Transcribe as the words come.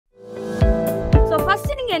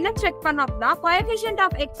என்ன செக் பண்ணோம்னா coefficient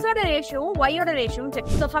of x ஓட ரேஷியோவும் y ஓட ரேஷியோவும் செக்.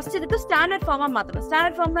 சோ ஃபர்ஸ்ட் இதுக்கு ஸ்டாண்டர்ட் ஃபார்மா மாத்தணும்.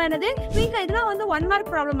 ஸ்டாண்டர்ட் ஃபார்ம்னா என்னது? இதெல்லாம் வந்து 1 மார்க்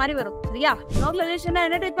ப்ராப்ளம் மாதிரி வரும். சரியா? நோ சொல்யூஷனா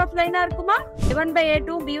என்ன டைப் ஆஃப் லைனா இருக்குமா?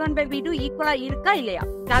 a1/a2 b1/b2 ஈக்குவலா இருக்கா இல்லையா?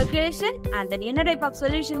 கால்குலேஷன் and then என்ன டைப் ஆஃப்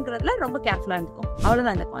சொல்யூஷன்ங்கிறதுல ரொம்ப கேர்ஃபுல்லா இருக்கும்.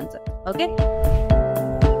 அவ்வளவுதான் இந்த concept. Okay.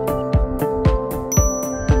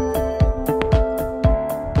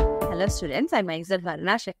 Hello students, I'm myself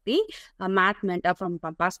Varna Shakti, a math mentor from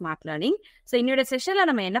Pampas Math Learning. So இன்னோட செஷன்ல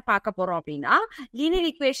நம்ம என்ன பார்க்க போறோம் அப்படின்னா linear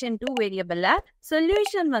equation 2 வேரியபிள்ல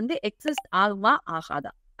சொல்யூஷன் வந்து எக்ஸிஸ்ட் ஆகுமா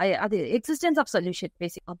ஆகாதா, அது எக்ஸிஸ்டன்ஸ் ஆஃப் சொல்யூஷன்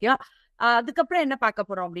பேசிக். ஓகேவா? அதுக்கப்புறம் என்ன பார்க்க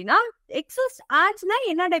போறோம் அப்படின்னா எக்ஸிஸ்ட் ஆச்சுன்னா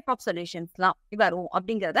என்ன டைப் ஆஃப் சொல்யூஷன்ஸ்லாம் வரும்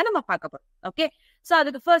அப்படிங்கறத நம்ம பார்க்க போறோம். ஓகே. சோ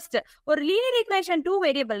அதுக்கு ஃபர்ஸ்ட் ஒரு linear equation 2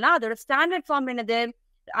 வேரியபிள்னா அதோட ஸ்டாண்டர்ட் ஃபார்ம் என்னது?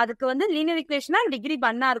 அதுக்கு வந்து linear equationனா டிகிரி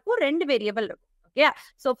 1 இருக்கும், 2 வேரியபிள் இருக்கும். ஓகே.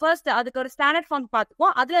 சோ ஃபர்ஸ்ட் அதுக்கு ஒரு ஸ்டாண்டர்ட் ஃபார்ம்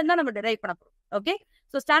பார்த்துப்போம். அதுல இருந்தா நம்ம டிரைவ் பண்ண போறோம். ஓகே.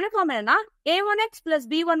 சோ ஸ்டாண்டர்ட் ஃபார்ம் என்னன்னா a1x plus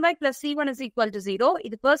b1y plus c1 is equal to 0.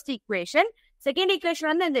 இது ஃபர்ஸ்ட் ஈக்குவேஷன். செகண்ட் ஈக்குவேஷன்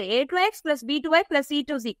வந்து இந்த a2x plus b2y plus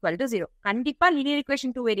c2 is equal to 0. கண்டிப்பா linear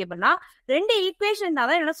equation 2 வேரியபிள்னா ரெண்டு ஈக்குவேஷன்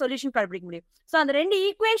தான் என்ன சொல்யூஷன் கண்டுபிடிக்க முடியும். சோ அந்த ரெண்டு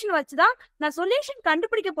ஈக்குவேஷன் வச்சுதான் நான் சொல்யூஷன்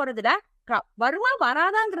கண்டுபிடிக்க போறதுல வருமா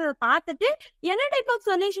வராதாங்கிறத பார்த்துட்டு என்ன டைப் ஆஃப்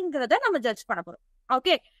சொல்யூஷன்ங்கிறத நம்ம ஜட்ஜ் பண்ண போறோம்.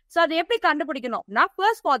 ஓகே. சோ அது எப்படி கண்டுபிடிக்கணும்னா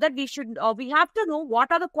first for that we have to know what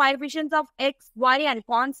are the coefficients of x, y and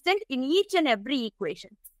constant in each and every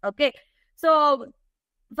equation. Okay. So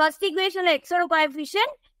first equation la x oda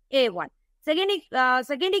coefficient a1,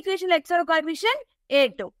 second equation la x oda coefficient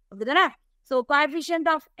a2. அப்படிதானே? So coefficient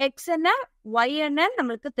of x என்ன y என்ன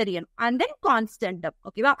நமக்கு தெரியணும் and then constant.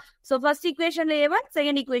 ஓகேவா? So first equation la a1,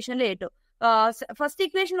 second equation la a2. First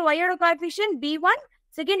equation la y oda coefficient b1,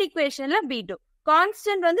 second equation la b2.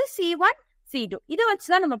 Constant வந்து c1 c2. இதை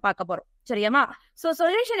வச்சுதான் நம்ம பார்க்க போறோம். சரியாமா? சோ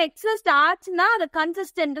சொல்யூஷன் எக்ஸிஸ்ட் ஆச்சுன்னா அதை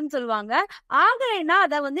கன்சிஸ்டன்ட்னு சொல்லுவாங்க, ஆகலைன்னா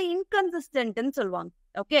அதை வந்து இன்கன்சிஸ்டன்ட்னு சொல்லுவாங்க.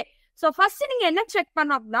 ஓகே. சோ ஃபர்ஸ்ட் நீங்க என்ன செக்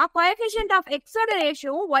பண்ணோம்னா coefficient of x ஓட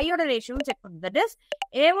ரேஷியோவும் y ஓட ரேஷியோவும் செக் பண்ணணும். That is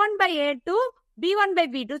a1/a2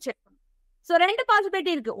 b1/b2 check பண்ணணும். சோ ரெண்டு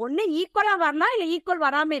பாசிபிலிட்டி இருக்கு. ஒன்னு ஈக்குவலா வரலாம், இல்ல ஈக்குவல்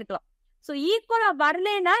வராம இருக்கலாம். சோ ஈக்குவலா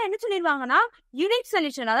வரலன்னா என்ன சொல்லிடுவாங்கன்னா யூனிக்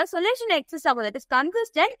சொல்யூஷன், அதாவது சொல்யூஷன் எக்ஸிஸ்ட் ஆகும். That is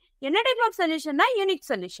consistent. என்ன type of சொல்யூஷன்னா unique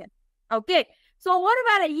solution. Okay. So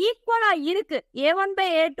ஒருவேளை ஈக்குவலா இருக்கு,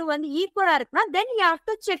 a1/a2 வந்து ஈக்குவலா இருக்குன்னா then you have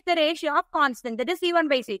to check the ratio of constant, that is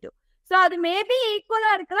c1/c2. So அது மேபி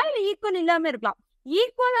ஈக்குவலா இருக்கலாம், இல்ல ஈக்குவல் இல்லாம இருக்கலாம்.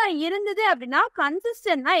 ஈக்குவலா இருந்தது அப்படின்னா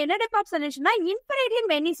கன்சிஸ்டன்ட்னா என்ன type of சொல்யூஷன்னா infinitely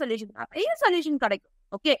many solution, நிறைய சொல்யூஷன் கிடைக்கும்.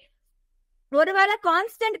 ஓகே. ஒருவேளை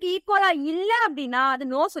கான்ஸ்டன்ட்க்கு ஈக்குவலா இல்ல அப்படின்னா அது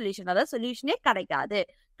நோ சொல்யூஷன், அதாவது சொல்யூஷனே கிடைக்காது.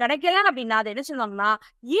 கிடைக்கல அப்படின்னா அது என்ன சொல்லுவாங்கன்னா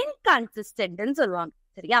இன்கன்சிஸ்டன்ட்னு சொல்லுவாங்க.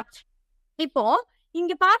 சரியா? இப்போ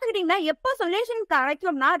இங்க பாத்துக்கிட்டீங்கன்னா எப்போ சொல்யூஷன்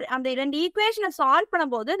கிடைக்கும்னா அந்த ரெண்டு ஈக்குவேஷனை சால்வ்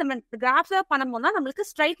பண்ணும்போது நம்ம கிராஃப்ல பண்ணும்போது நம்மளுக்கு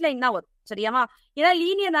ஸ்ட்ரைட் லைன் தான் வரும். சரியாமா? ஏன்னா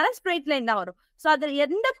லீனியர்னால ஸ்ட்ரைட் லைன் தான் வரும். சோ அது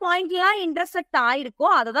எந்த பாயிண்ட்லாம் இன்டர்செக்ட் ஆயிருக்கோ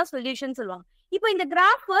அததான் சொல்யூஷன் சொல்லுவாங்க. இப்போ இந்த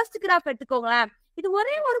கிராஃப் ஃபர்ஸ்ட் கிராஃப் எடுத்துக்கோங்களேன், இது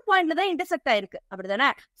ஒரே ஒரு பாயிண்ட்ல தான் இன்டர்செக்ட் ஆயிருக்கு. அப்படிதானே?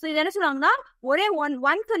 சோ இது என்ன சொல்லுவாங்கன்னா ஒரே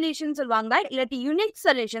ஒன் சொல்யூஷன் சொல்லுவாங்க, இல்லாட்டி யூனிக்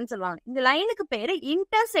சொல்யூஷன் சொல்லுவாங்க. இந்த லைனுக்கு பேரு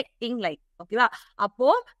இன்டர்செக்டிங் லைன். ஓகேவா? அப்போ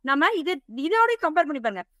நம்ம இதோட கம்பேர் பண்ணி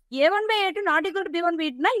பாருங்க. a1/a2 not equal to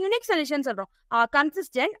b1/b2 னா யூனிக் சொல்யூஷன் சொல்றோம்,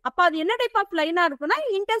 கன்சிஸ்டன்ட். அப்ப அது என்ன டைப் ஆஃப் லைனா இருக்கும்னா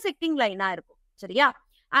இன்டர்செக்டிங் லைனா இருக்கும். சரியா?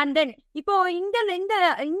 அண்ட் தென் இப்போ இந்த ரெண்டு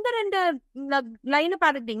லைன்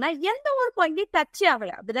பாத்துக்கிட்டீங்கன்னா எந்த ஒரு பாயிண்ட்லயும் டச்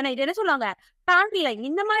ஆகல. அப்படிதானே? இது என்ன சொல்லுவாங்க பேரலல் லைன்.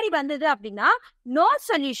 இந்த மாதிரி வந்தது அப்படின்னா நோ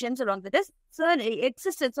சொல்யூஷன் சொல்லுவாங்க. தட் இஸ்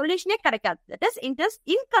எக்ஸிஸ்டன்ட், சொல்யூஷனே கிடைக்காது. தட் இஸ்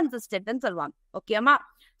இன்கன்சிஸ்டன்ட்னு சொல்லுவாங்க. ஓகேமா?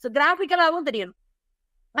 சோ கிராஃபிக்கலாவும் தெரியணும்.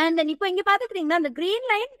 அண்ட் தென் இப்போ இங்க பாத்துக்கிட்டீங்கன்னா இந்த கிரீன்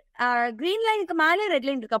லைனுக்கு மேலே ரெட்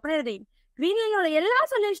லைன் இருக்கு. அப்புறம் கிரீன் லைனோட எல்லா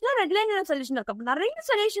சொல்யூஷனும் ரெட் லைனோட சொல்யூஷன் இருக்கு. அப்ப நிறைய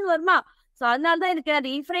சொல்யூஷன் வருமா? சோ அதனாலதான் இதுக்கு அது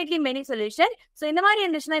இன்ஃபினிட்லி மெனி சொல்யூஷன். சோ இந்த மாதிரி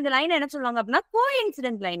இருந்துச்சுன்னா இந்த லைன் என்ன சொல்லுவாங்க அப்படின்னா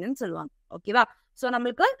கோஇன்சிடென்ட் லைன்னு சொல்லுவாங்க. ஓகேவா? சோ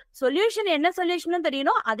நம்மளுக்கு சொல்யூஷன் என்ன சொல்யூஷன்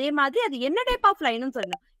தெரியணும், அதே மாதிரி அது என்ன டைப் ஆஃப் லைன்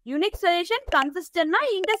சொல்லணும். Unique solution, கன்சிஸ்டன்ட்னா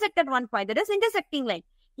intersected one point, that is intersecting line.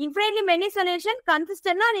 Infinitely many solution,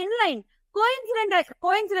 கன்சிஸ்டன்ட்னா in line,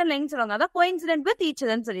 coincident line சொல்லுவாங்க. அதான் கோஇன்சிடென்ட் வித் ஈச்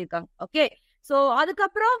அதர்னு சொல்லியிருக்காங்க. ஓகே. சோ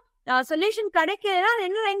அதுக்கப்புறம் சொல்யூஷன் கிடைக்கலன்னா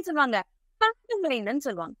என்ன லைன் சொல்லுவாங்க, பேரலல் லைன்னு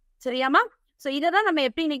சொல்லுவாங்க. சரியாமா? சோ இததான் நம்ம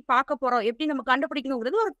எப்படி இன்னைக்கு பார்க்க போறோம், எப்படி நம்ம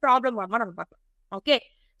கண்டுபிடிக்கணுங்கிறது ஒரு ப்ராப்ளம் நம்ம பார்க்கலாம். ஓகே.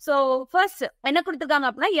 சோ ஃபர்ஸ்ட் என்ன கொடுத்துருக்காங்க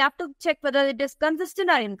அப்படின்னா you have to check whether it is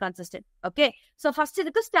consistent or inconsistent. Okay. So first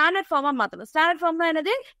இதுக்கு ஸ்டாண்டர்ட் ஃபார்மா மாத்தணும். ஸ்டாண்டர்ட் ஃபார்ம்னா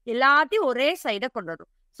என்னது? எல்லாத்தையும் ஒரே சைட கொண்டு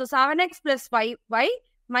வரும். So 7x plus 5y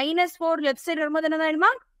minus 4 left side வரும்போது என்ன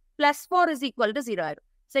ஆயிடுமா +4 is equal to 0 ஆயிடும்.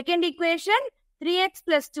 Second equation 3x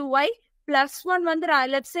plus 2y plus 1 வந்து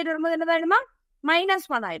லெஃப்ட் சைடு வரும்போது என்ன ஆயிடுமா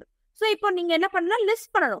 -1 ஆயிடும். சோ இப்போ நீங்க என்ன பண்ணலாம், லிஸ்ட்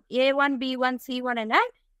பண்ணணும். a1 b1 c1 என்ன,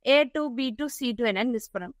 a2 b2 c2 என்னன்னு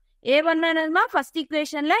லிஸ்ட் பண்ணணும். a1 என்னதுமா ஃபர்ஸ்ட்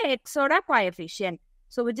ஈக்குவேஷன்ல x ஓட coefficient,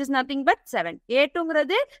 So which is nothing but 7.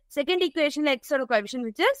 A2ங்கிறது second equation x ஓட coefficient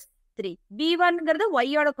which is 3. B1ங்கிறது y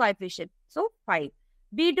ஓட coefficient. So 5.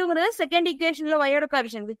 B2ங்கிறது second equationல y ஓட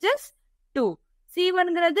coefficient which is 2.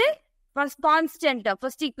 C1ங்கிறது first constant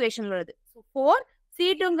first equationல வருது. So 4.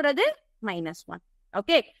 C2ங்கிறது -1.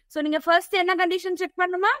 Okay. So நீங்க first என்ன condition check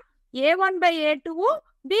பண்ணுமா? A1 by A2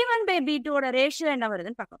 B1 by B2 ஓட ratio என்ன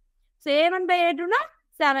வருதுன்னு பார்க்கணும். So A1 by A2 னா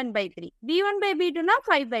 7 by 3. B1 by B2 னா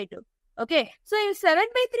 5 by 2. Okay. So if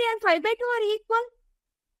 7 by 3 and 5 by 2 are equal?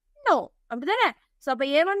 No. அப்படிதானே? So அப்ப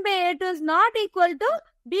A1 by A2 is not equal to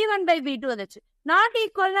B1 by B2 வந்துச்சு. Not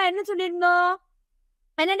equal னா என்ன சொல்லிருந்தோம்?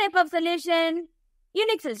 என்ன type of solution?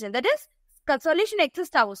 Unique solution. That is, solution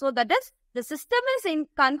exists ஆகும். So that is, the system is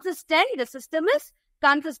inconsistent. The system is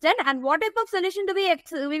consistent. And what type of solution do we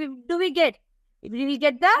get? We will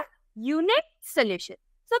get the unique solution.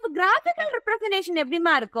 So the graphical representation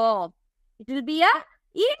எப்படிமா இருக்கும்? It will be a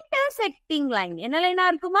intersecting line. என்ன லைனா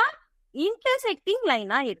இருக்குமா? Intersecting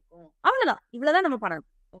லைனா இருக்கும். அவ்வளவுதான். இவ்வளவுதான் நம்ம பண்ணணும்.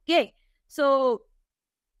 Okay. So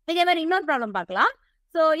இதே மாதிரி இன்னொரு ப்ராப்ளம் பார்க்கலாம்.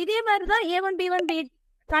 So இதே மாதிரி தான் A1 B1 B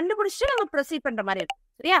கண்டுபிடிச்சு நம்ம ப்ரொசீட் பண்ற மாதிரி இருக்கும்.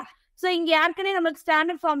 சரியா? So இங்க ஏற்கனவே நமக்கு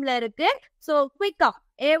ஸ்டாண்டர்ட் ஃபார்ம்ல இருக்கு. So குயிக்கா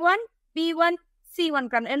A1 B1 C1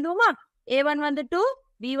 எழுதுவோமா? A1 வந்து 2,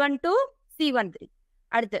 B1 2, C1 3.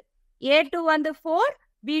 அடுத்து A2 வந்து 4,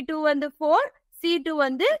 B2 வந்து 4, C2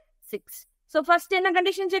 வந்து 6. So first என்ன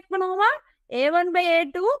கண்டிஷன் செக் பண்ணுவோமா? A1 by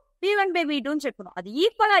A2, B1 by B2 check பண்ணுவோம். அது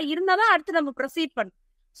ஈக்குவலா இருந்தாதான் அடுத்து நம்ம ப்ரொசீட் பண்ணும்.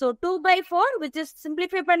 So 2 by 4 which is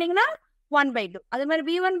simplify பண்ணீங்கன்னா 1 by 2. அதே மாதிரி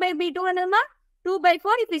B1 by B2 என்னன்னா 2 by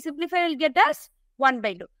 4 if we simplify will get us 1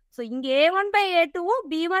 by 2. So இங்க A1 by A2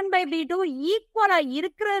 B1 by B2 ஈக்குவலா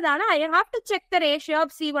இருக்கிறதால I have to check the ratio of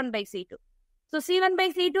C1 by C2. So C1 by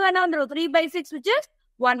C2 என்ன வந்துரும்? 3 by 6 which is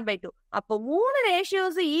 1 by 2. அப்போ மூணு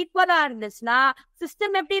ratios ஈக்குவலா இருந்துச்சுன்னா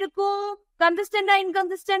system எப்படி இருக்கும்? கன்சிஸ்டன்டா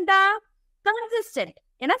இன்கன்சிஸ்டன்டா? கன்சிஸ்டன்ட்.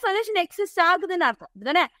 ஏன்னா சொல்யூஷன் எக்ஸிஸ்ட் ஆகுதுன்னு அர்த்தம்.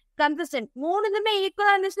 இதுதானே கன்சிஸ்டன்ட். மூணுமே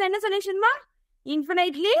ஈக்குவலா இருந்துச்சுன்னா என்ன சொல்யூஷன்மா?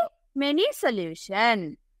 Infinitely many solution.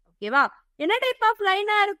 ஓகேவா? என்ன டைப் ஆஃப்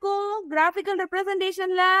லைனா இருக்கும் கிராஃபிக்கல்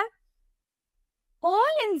ரெப்ரசன்டேஷன்ல?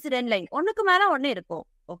 Coincident line. ஒண்ணுக்கு மேல ஒண்ணு இருக்கும்.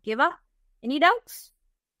 ஓகேவா? Any doubts?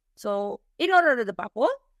 சோ இன்னொரு இது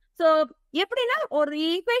பார்ப்போம். சோ எப்படின்னா ஒரு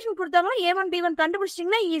ஈக்குவேஷன் கொடுத்தாங்கன்னா A1 B1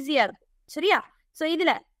 கண்டுபிடிச்சிட்டீங்கன்னா ஈஸியா இருக்கும். சரியா? சோ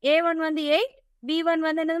இதுல A1 வந்து 8, B1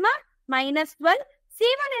 வந்து என்னதுமா -12,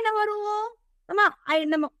 C1 என்ன வரும்?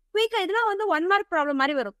 நம்ம குயிக்கா இதெல்லாம் வந்து 1 மார்க் ப்ராப்ளம்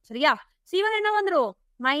மாதிரி வரும். சரியா? C1 என்ன வந்துரும்?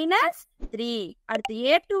 -3. அடுத்து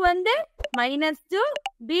A2 வந்து -2,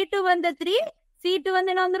 B2 வந்து 3, C2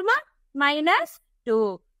 வந்து என்ன வந்துருமா? -2.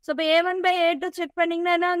 So இப்போ A1 by A2 செக்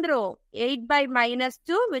பண்ணீங்கன்னா என்ன வந்துரும்? 8 by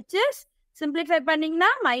 -2 which is simplify பண்ணீங்கன்னா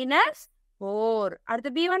 -4.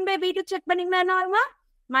 அடுத்து B1 by B2 செக் பண்ணீங்கன்னா என்ன வருமா?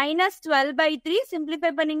 -12 by 3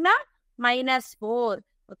 simplify பண்ணீங்கன்னா -4.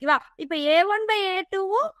 ஓகேவா? இப்போ A1 by A2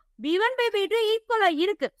 B1 by B2 ஈக்குவலா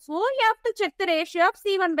இருக்கு. So you have to check the ratio of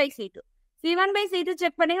C1 by C2. C1 by C2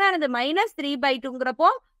 check பண்ணீங்கன்னா அது -3 by 2ங்கிறப்போ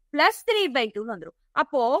 +3 by 2 வந்துரும்.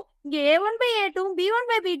 அப்போ இங்க A1 by A2 B1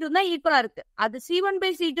 by B2 தான் ஈக்குவலா இருக்கு. அது C1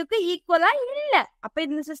 by C2க்கு ஈக்குவலா இல்ல. அப்ப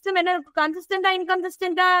இந்த சிஸ்டம் என்ன இருக்கு? கன்சிஸ்டன்டா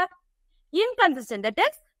இன்கன்சிஸ்டன்டா? இன்கன்சிஸ்டன்ட். தட்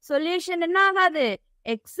இஸ் சொல்யூஷன் என்ன ஆகாது?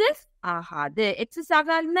 எக்ஸிஸ்ட் ஆகாது. எக்ஸிஸ்ட்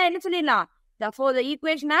ஆகாதுன்னா என்ன சொல்லிடலாம்? therefore the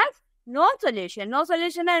equation has no solution. no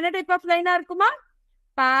solution என்ன டைப் ஆஃப் லைனா இருக்குமா?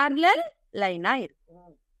 parallel லைனா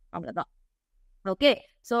இருக்கும். அவ்வளவுதான். ஓகே.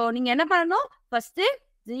 சோ நீங்க என்ன பண்ணணும்? ஃபர்ஸ்ட்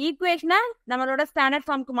ஈக்குவேஷனை நம்மளோட ஸ்டாண்டர்ட்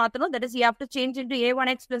ஃபார்முக்கு மாத்தணும். That is you have to change into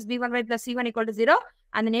A1x plus B1y plus C1 equal to 0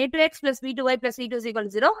 and then A2x plus B2y plus C2 is equal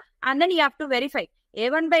to 0 and then you have to verify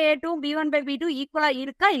A1 by A2 B1 by B2 ஈக்குவலா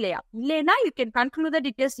இருக்கா இல்லையா? இல்லைன்னா you can conclude that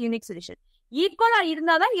it is unique solution. ஈக்குவலா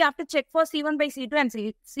இருந்தாதான் you have to check for C1 by C2 and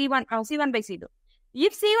C1 by C2.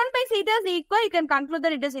 If C1 by C2 is equal, you can conclude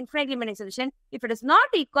that it is infinitely many solution. If it is not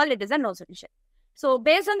equal, it is a no solution. So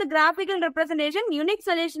based on the graphical representation, unique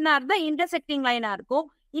solution are the intersecting line are go,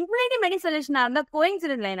 infinitely many solution are the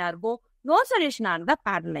coincident line are go, no solution are the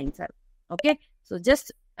parallel lines are. Okay, so just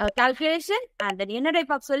calculation and then என்ன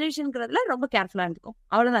type of solution ங்கிறதுல ரொம்ப கேர்ஃபுல்லா இருக்கும்.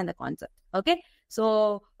 அவ்வளவுதான் இந்த concept. Okay. So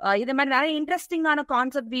இது மாதிரி நிறைய இன்ட்ரெஸ்டிங்கான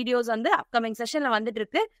கான்செப்ட் வீடியோஸ் வந்து அப்கமிங் செஷன்ல வந்துட்டு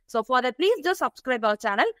இருக்கு. So for that please just subscribe our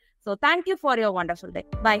channel. So thank you for your wonderful day.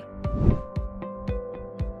 By.